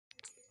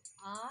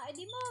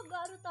Edi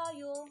mag-ano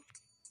tayo?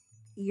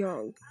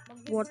 Yo,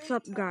 what's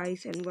up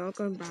guys, and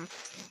welcome back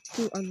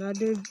to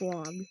another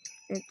vlog.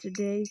 And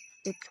today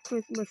it's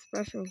Christmas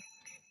special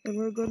and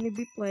we're going to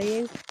be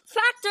playing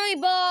Factory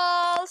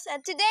Balls!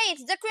 And today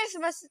it's the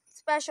Christmas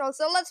special,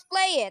 so let's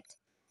play it.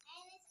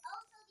 And it's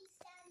also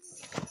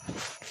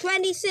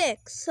the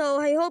 26, so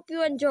I hope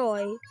you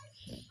enjoy.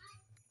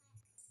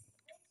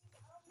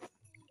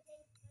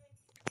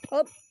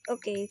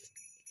 Okay.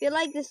 If you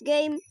like this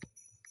game,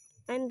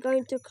 I'm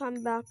going to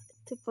come back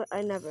to play.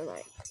 Never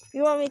mind. If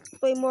you want me to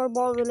play more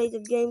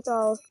ball-related games,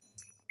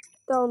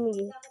 tell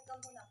me.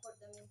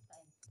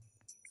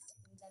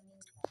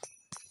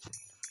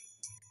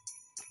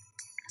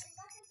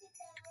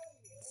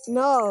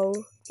 No,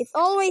 it's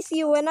always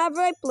you.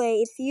 Whenever I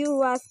play, it's you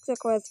who asks a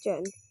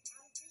question.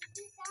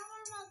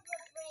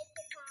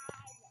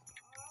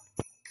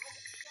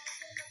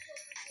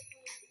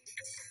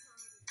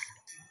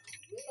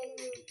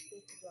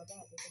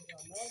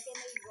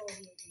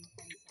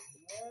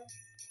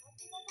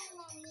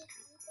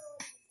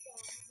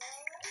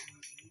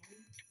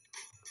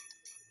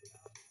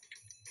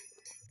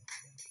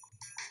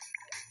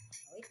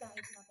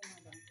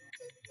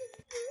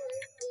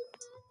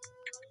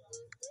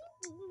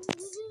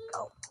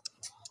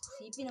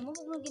 Sipi naman,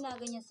 huwag mo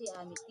ginaganyan si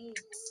Amity.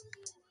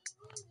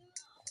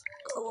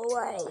 Go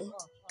away.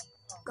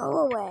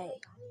 Go away.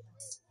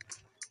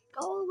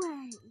 Go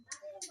away.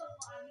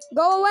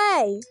 Go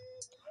away.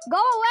 Go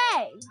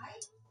away.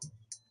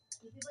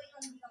 Sipi ba ikaw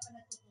hindi ka pa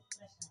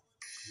nagtututbrush ha?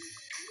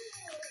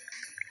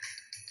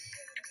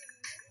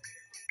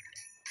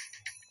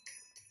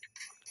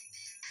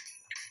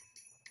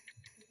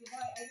 Sipi boy,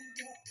 I will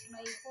get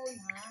my phone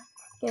ha?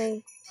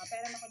 Okay.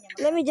 Pera mo ko niya.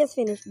 Let me just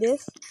finish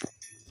this.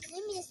 Let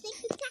me just take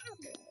the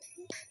tablet.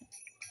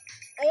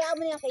 Kaya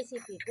mo niya kay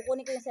Sipi.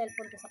 Kukunin ko yung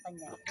cellphone ko sa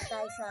kanya. Doon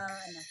tayo sa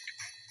ano.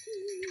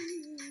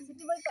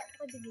 Sipi boy,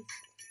 pagdigis.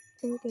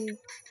 Okay.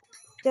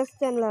 Just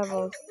 10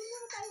 levels.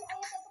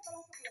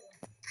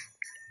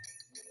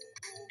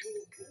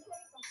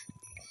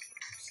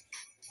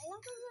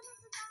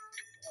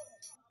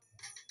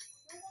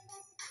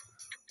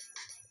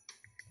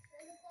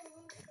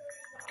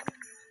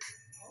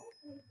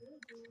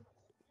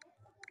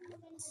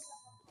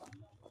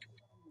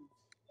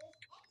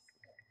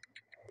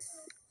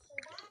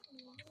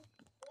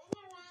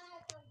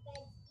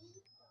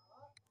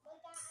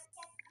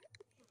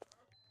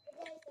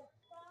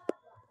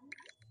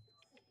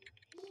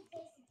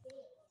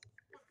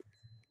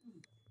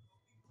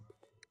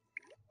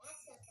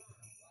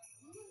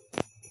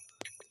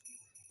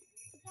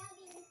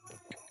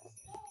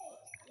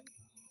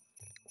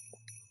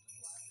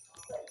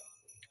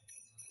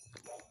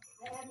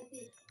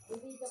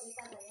 Bibidyo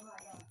kita na yung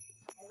ano.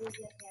 I will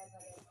just have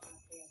a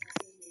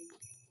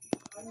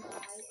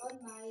on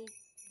my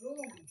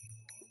room.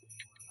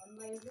 On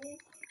my room.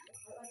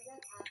 I was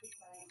just attic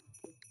pa rin.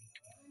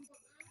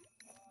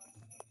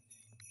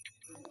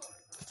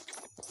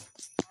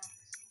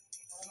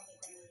 Para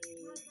makita ni yung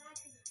room mo.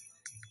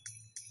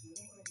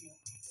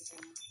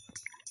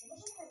 Ano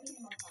ba sabihin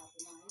naman pa ito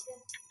na? I will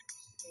just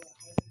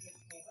have a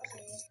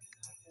bed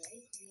after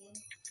I clean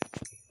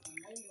on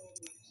my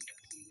room.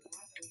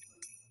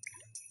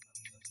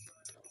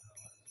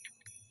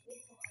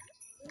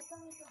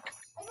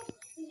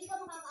 Hindi ka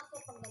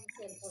makaka-accept pag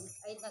nag-cellphone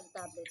ay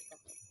nag-tablet ka.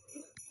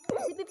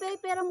 Si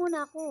Pipe, pera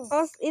muna ako.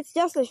 Oh, it's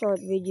just a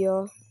short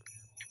video.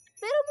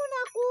 Pera muna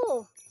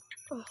ako.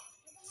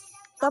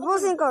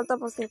 Tapusin ko.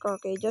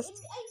 Okay, just...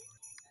 So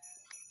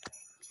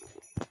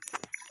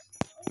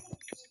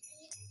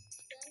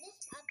in this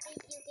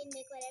update, you can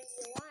make whatever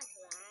you want,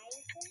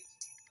 right?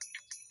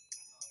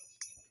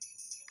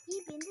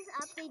 Deep in this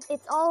update,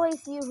 It's always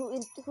you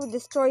who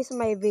destroys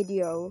my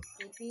video.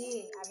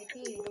 Pipi,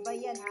 Amity, Lubay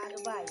yan ha,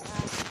 Lubay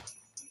ha.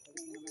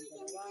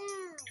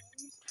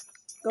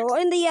 Go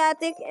in the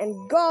attic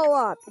and go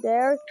up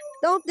there.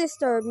 Don't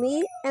disturb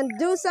me and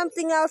do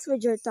something else with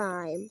your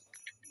time.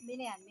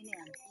 Bini yan.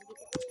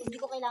 Hindi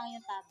ko kailangan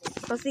yung tablet.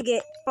 O sige,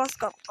 pause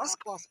ko.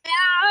 Tapos,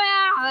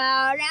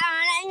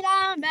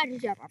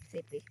 Shut up,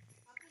 Sipi.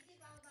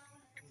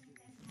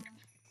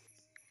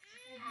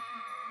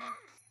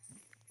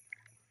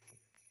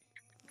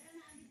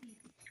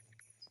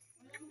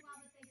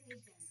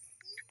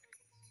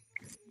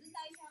 doon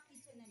tayo sa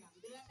kitchen na lang.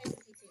 Doon tayo sa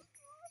kitchen.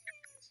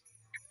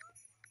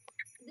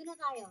 Doon na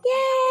tayo.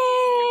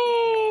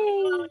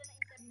 Yay! Wala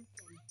na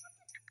internet yan.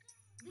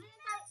 Doon na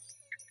tayo.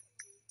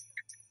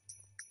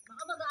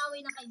 Baka mag-aaway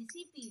na kayo ni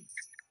Sipi.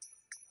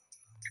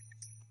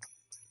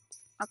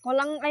 Ako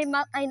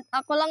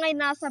lang ay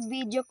nasa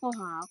video ko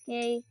ha,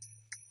 okay?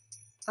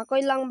 Ako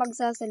lang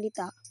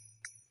magsasalita.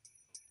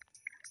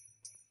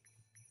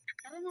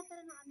 Tara na,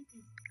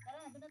 Amity. Tara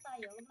na, doon na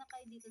tayo. Huwag na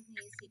kayo dito ni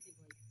Sipi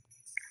Boy.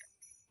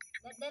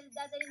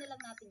 Dadali na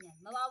lang natin yan.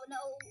 Mawawa na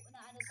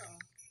ano to.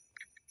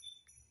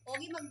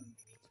 Ogi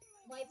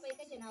mag-wifi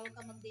ka dyan, huwag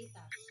ka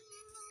mag-data.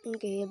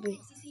 Okay, Abby.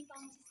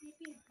 Sisipang si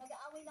Sipi.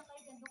 Mag-aaway lang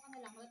kayo dyan, doon ka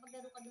na lang.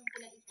 Maglaro ka doon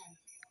kila Ethan.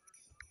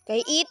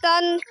 Kay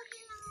Ethan.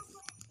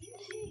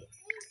 Hindi.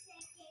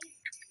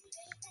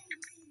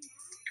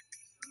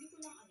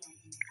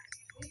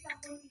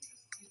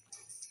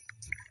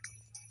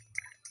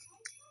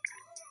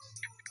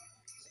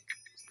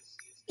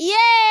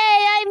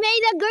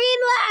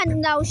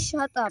 Now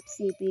shut up,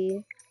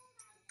 CP.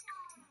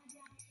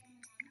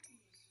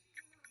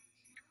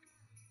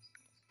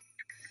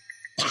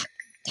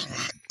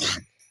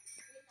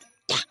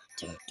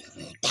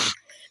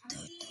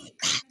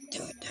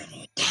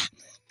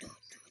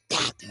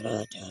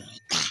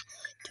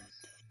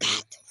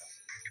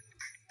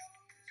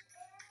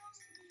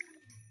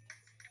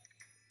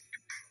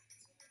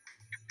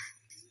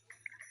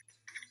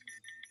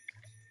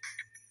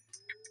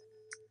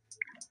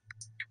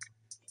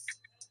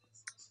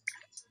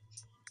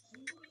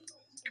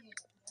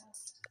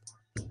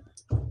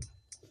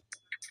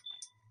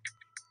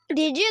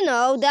 Did you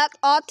know that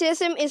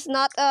autism is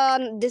not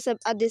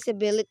a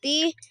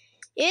disability?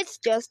 It's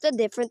just a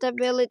different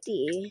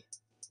ability.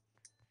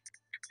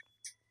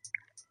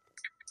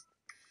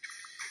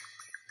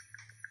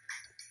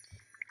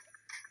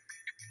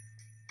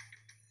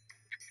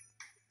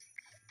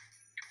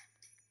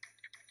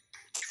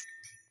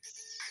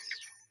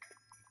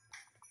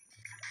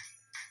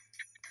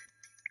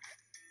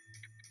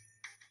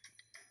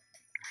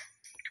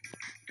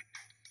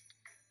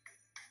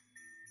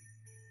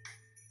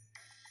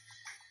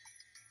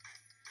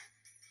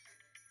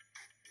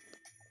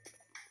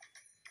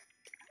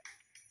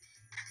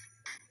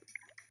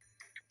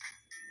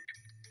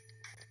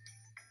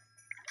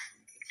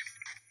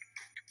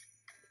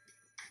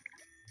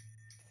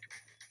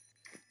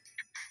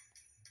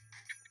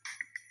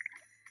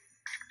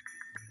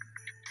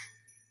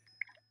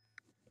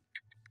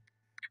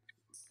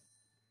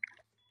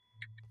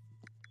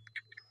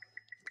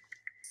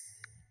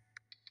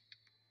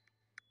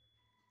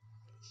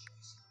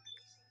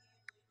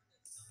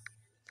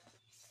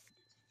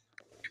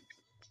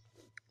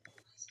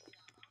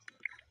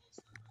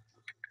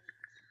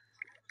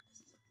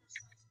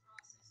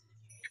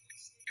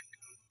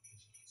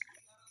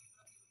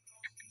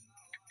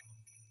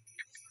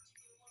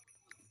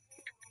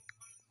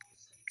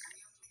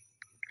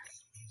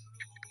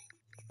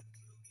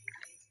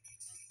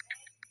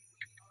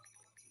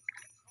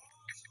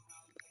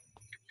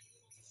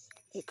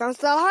 Here comes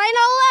the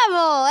final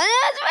level, and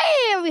it's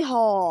very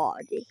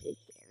hard.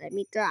 Let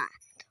me try.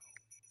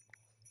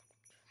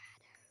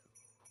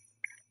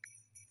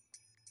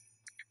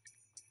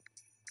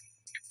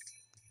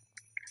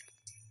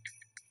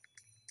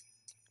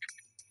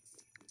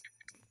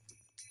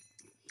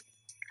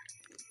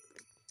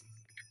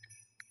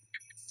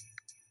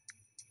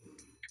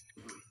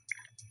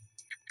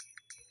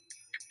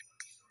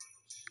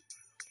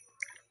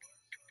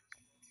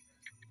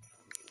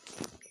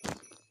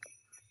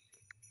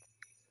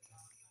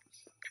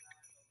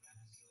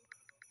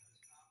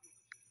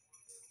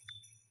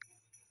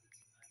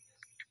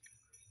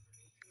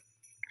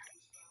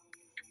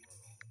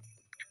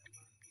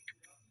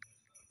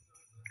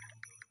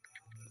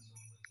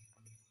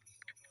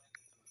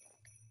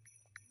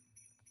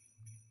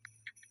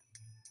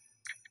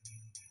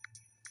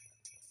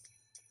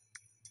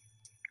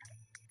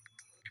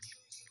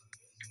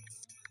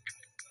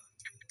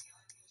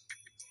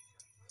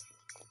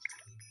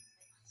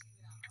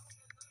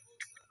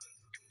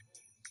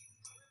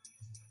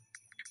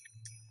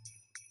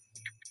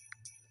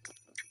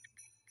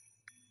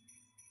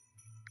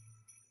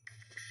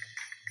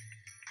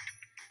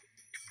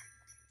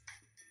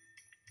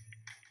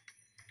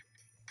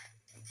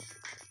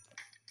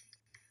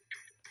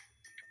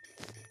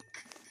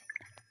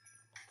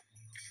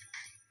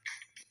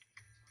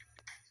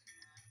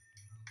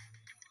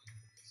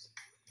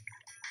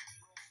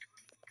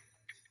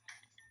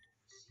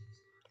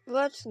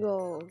 Let's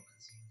go.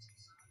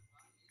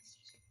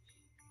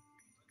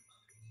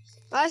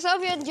 I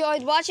hope you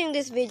enjoyed watching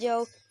this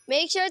video.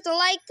 Make sure to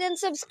like and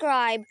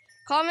subscribe.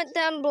 Comment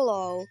down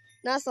below.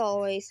 And as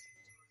always,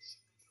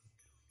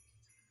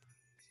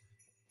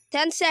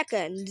 10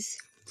 seconds.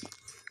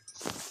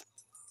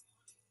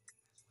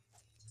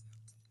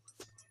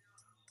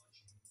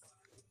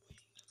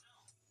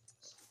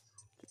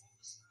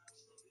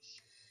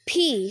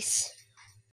 Peace.